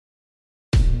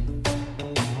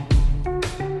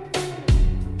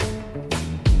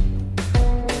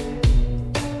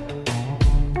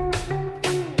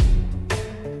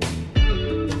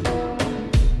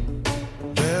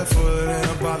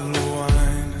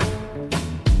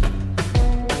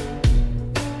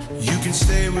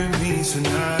me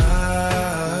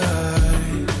tonight.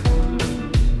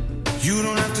 You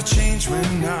don't have to change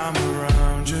when I'm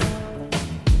around you.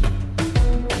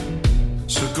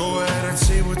 So go ahead and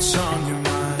say what's on your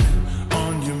mind,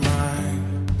 on your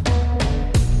mind.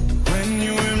 When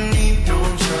you and me, no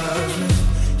judgment.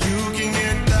 You can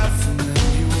get that from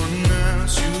anyone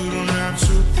else. You don't have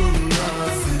to prove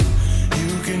nothing.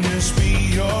 You can just be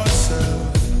yourself.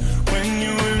 When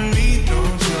you and me, no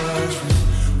judgment.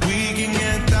 We can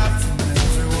get that from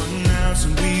everyone else,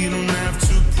 and we don't have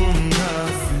to prove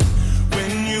nothing.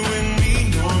 When you and me,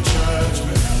 no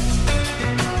judgment.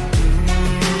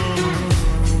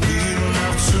 We don't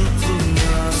have to prove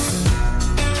nothing.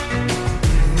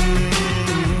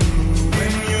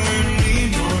 When you and me,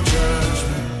 no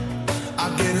judgment. I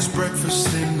get us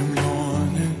breakfast in the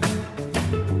morning,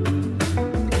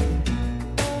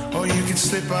 or you can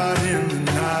slip out in the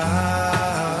night.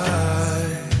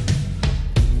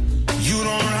 You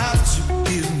don't have to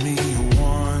give me a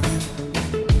warning,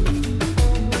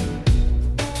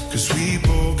 'cause we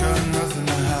both got nothing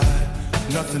to hide,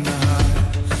 nothing to hide.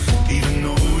 Even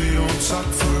though we don't talk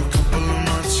for a couple of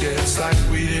months, yeah, it's like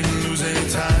we didn't lose any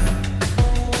time.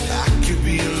 I could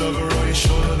be a lover or your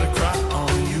shoulder to cry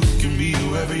on. You can be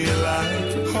whoever you like.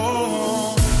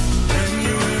 Oh, when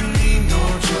you and me, no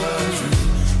judgment.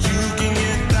 You can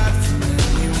get that from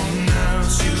anyone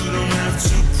else. You don't have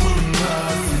to prove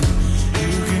nothing.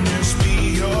 You can just be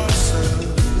yourself.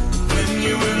 When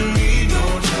you and me, no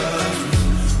judgment.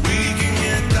 We can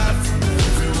get that from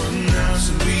everyone else,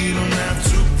 and we don't have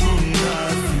to prove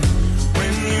nothing.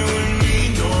 When you and me,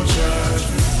 no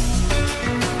judgment.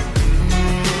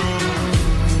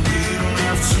 We don't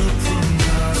have to prove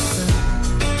nothing.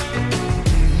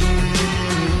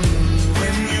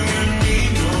 When you and me,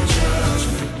 no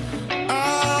judgment. I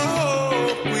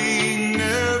hope we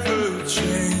never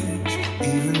change,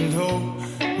 even though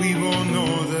we both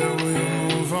know that we'll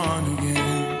move on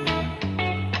again.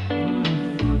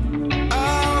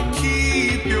 I'll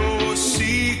keep your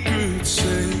secret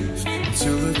safe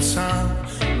until the time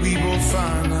we both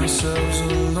find ourselves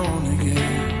alone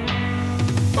again.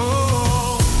 Oh,